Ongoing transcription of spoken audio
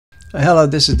Hello,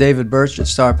 this is David Birch at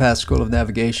StarPath School of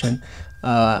Navigation.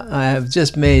 I have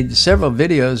just made several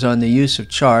videos on the use of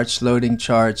charts, loading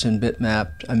charts and base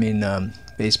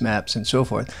maps and so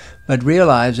forth, but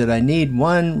realized that I need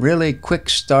one really quick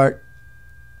start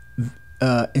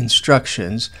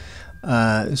instructions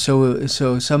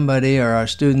so somebody or our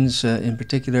students in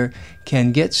particular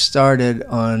can get started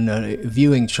on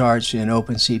viewing charts in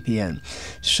OpenCPN.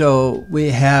 So we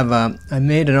have I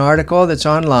made an article that's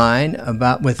online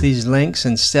with these links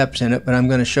and steps in it, but I'm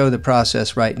going to show the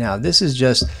process right now. This is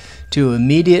just to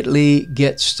immediately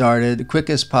get started the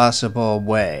quickest possible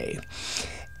way.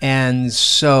 And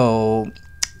so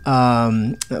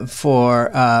and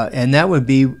that would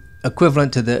be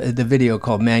equivalent to the video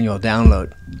called Manual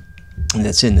Download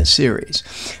that's in the series.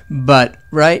 But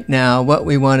right now what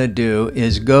we want to do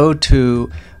is go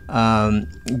to your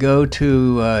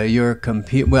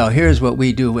computer. Well, here's what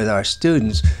we do with our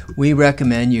students. We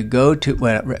recommend you go to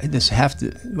what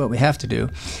we have to do.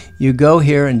 You go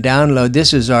here and download.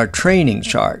 This is our training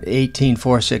chart,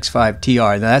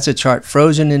 18465TR. Now that's a chart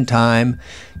frozen in time,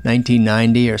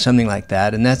 1990 or something like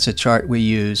that, and that's a chart we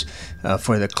use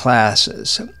for the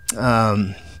classes.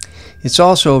 It's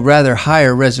also rather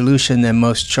higher resolution than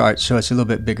most charts, so it's a little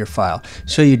bit bigger file.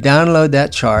 So you download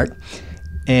that chart,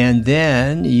 and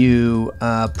then you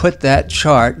put that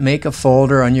chart, make a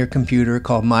folder on your computer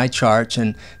called My Charts,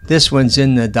 and this one's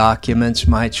in the Documents,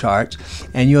 My Charts,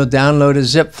 and you'll download a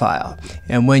zip file.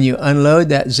 And when you unload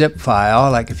that zip file,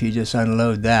 like if you just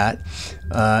unload that,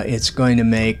 it's going to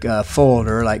make a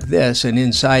folder like this, and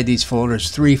inside these folders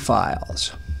 3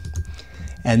 files.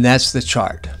 And that's the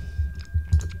chart.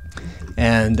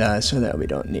 And so that we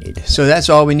don't need. So that's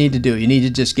all we need to do. You need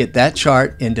to just get that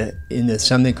chart into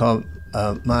something called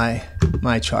my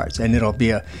charts, and it'll be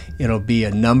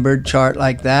a numbered chart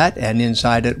like that, and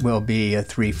inside it will be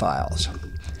 3 files.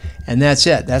 And that's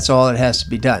it. That's all that has to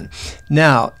be done.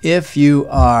 Now, if you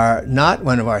are not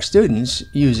one of our students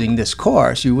using this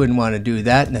course, you wouldn't want to do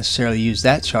that, necessarily use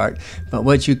that chart. But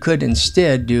what you could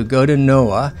instead do, go to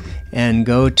NOAA and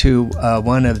go to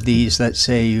one of these. Let's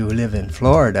say you live in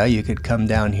Florida. You could come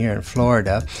down here in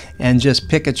Florida and just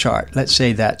pick a chart. Let's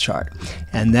say that chart.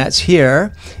 And that's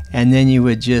here. And then you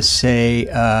would just say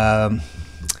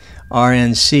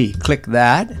RNC. Click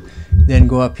that. Then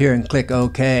go up here and click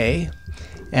OK.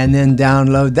 And then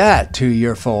download that to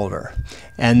your folder,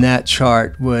 and that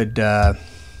chart would let's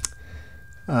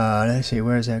see,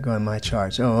 where is that going? My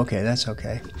charts. Oh, okay, that's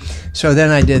okay. So then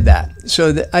I did that.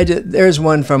 So there's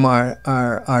one from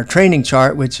our training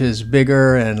chart, which is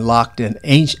bigger and locked in.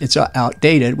 It's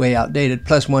outdated, way outdated,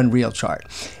 plus one real chart.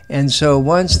 And so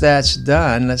once that's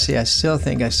done, let's see, I still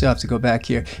think I still have to go back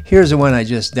here. Here's the one I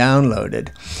just downloaded.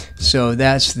 So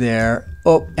that's there.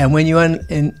 Oh, and when you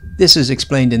this is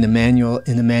explained in the manual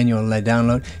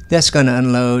download. That's going to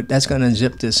unload. That's going to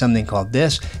unzip to something called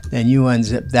this. Then you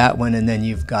unzip that one, and then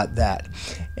you've got that.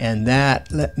 And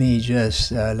that, let me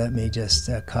just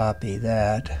copy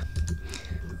that.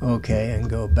 Okay, and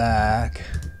go back.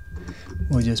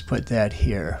 We'll just put that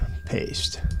here.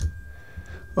 Paste.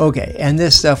 Okay, and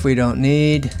this stuff we don't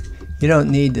need. You don't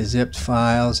need the zipped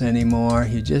files anymore.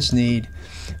 You just need.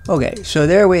 Okay, so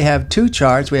there we have 2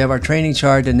 charts. We have our training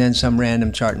chart and then some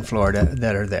random chart in Florida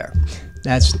that are there.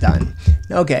 That's done.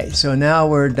 Okay, so now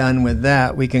we're done with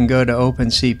that. We can go to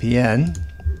OpenCPN,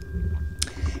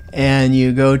 and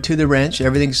you go to the wrench.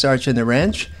 Everything starts in the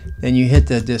wrench. Then you hit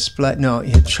the display. No,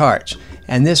 you hit charts,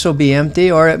 and this will be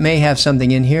empty, or it may have something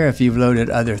in here if you've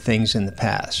loaded other things in the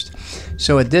past.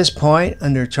 So at this point,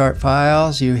 under chart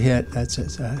files, you hit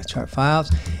chart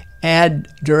files, add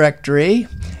directory.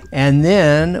 And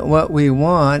then what we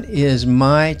want is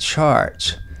My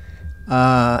Charts.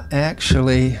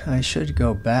 Actually, I should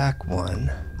go back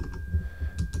one.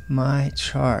 My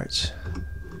Charts.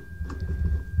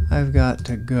 I've got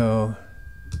to go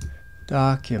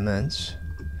Documents,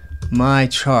 My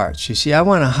Charts. You see, I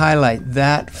want to highlight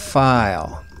that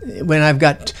file. When I've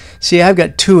got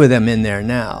 2 of them in there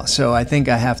now, so I think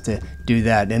I have to do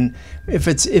that. And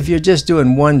if you're just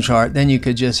doing one chart, then you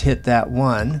could just hit that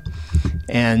one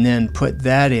and then put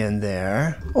that in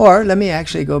there. Or let me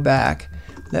actually go back.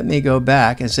 Let me go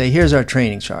back and say, here's our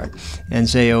training chart, and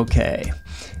say OK.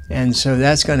 And so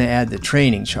that's going to add the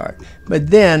training chart.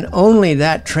 But then only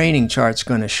that training chart's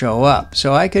going to show up.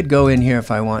 So I could go in here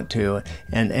if I want to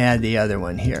and add the other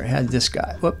one here. Add this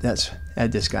guy. Whoop,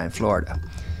 add this guy in Florida.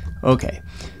 Okay.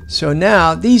 So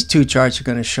now these 2 charts are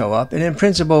going to show up, and in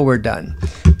principle we're done.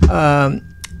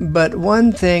 But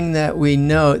one thing that we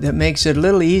know that makes it a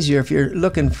little easier if you're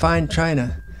trying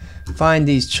to find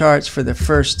these charts for the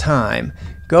first time,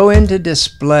 go into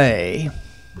Display,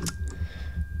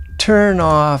 turn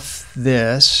off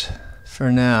this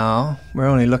for now. We're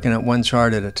only looking at one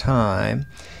chart at a time.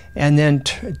 And then,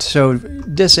 so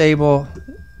disable,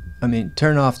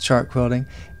 turn off chart quilting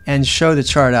and show the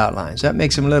chart outlines. That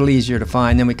makes them a little easier to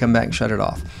find. Then we come back and shut it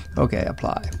off. Okay,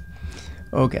 apply.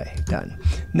 Okay, done.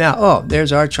 Now, oh,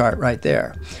 there's our chart right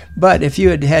there. But if you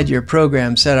had had your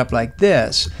program set up like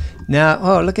this, now,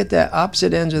 oh, look at that,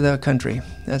 opposite ends of the country.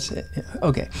 That's it.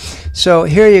 Okay, so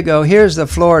here you go. Here's the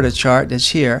Florida chart that's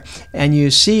here, and you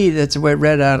see that's where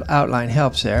red outline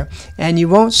helps there. And you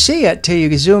won't see it till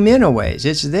you zoom in a ways.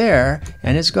 It's there,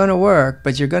 and it's going to work,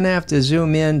 but you're going to have to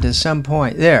zoom in to some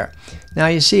point there. Now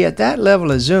you see at that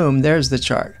level of zoom, there's the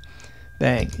chart.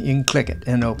 Bang, you can click it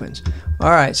and it opens. All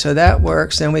right, so that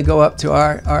works. Then we go up to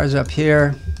ours up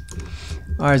here.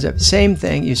 Ours up, same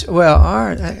thing. Well,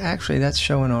 actually that's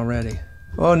showing already.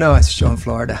 Oh no, it's showing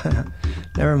Florida.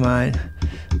 Never mind.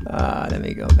 Let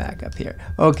me go back up here.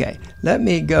 Okay, let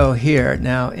me go here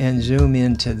now and zoom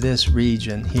into this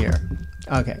region here.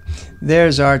 Okay,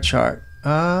 there's our chart.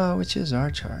 Which is our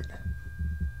chart?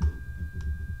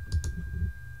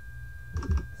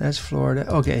 That's Florida.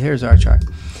 Okay, here's our chart.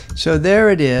 So there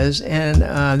it is, and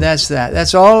that's that.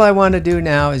 That's all I want to do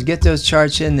now is get those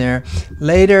charts in there.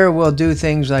 Later we'll do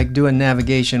things like do a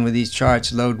navigation with these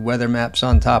charts, load weather maps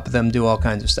on top of them, do all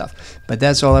kinds of stuff. But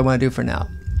that's all I want to do for now.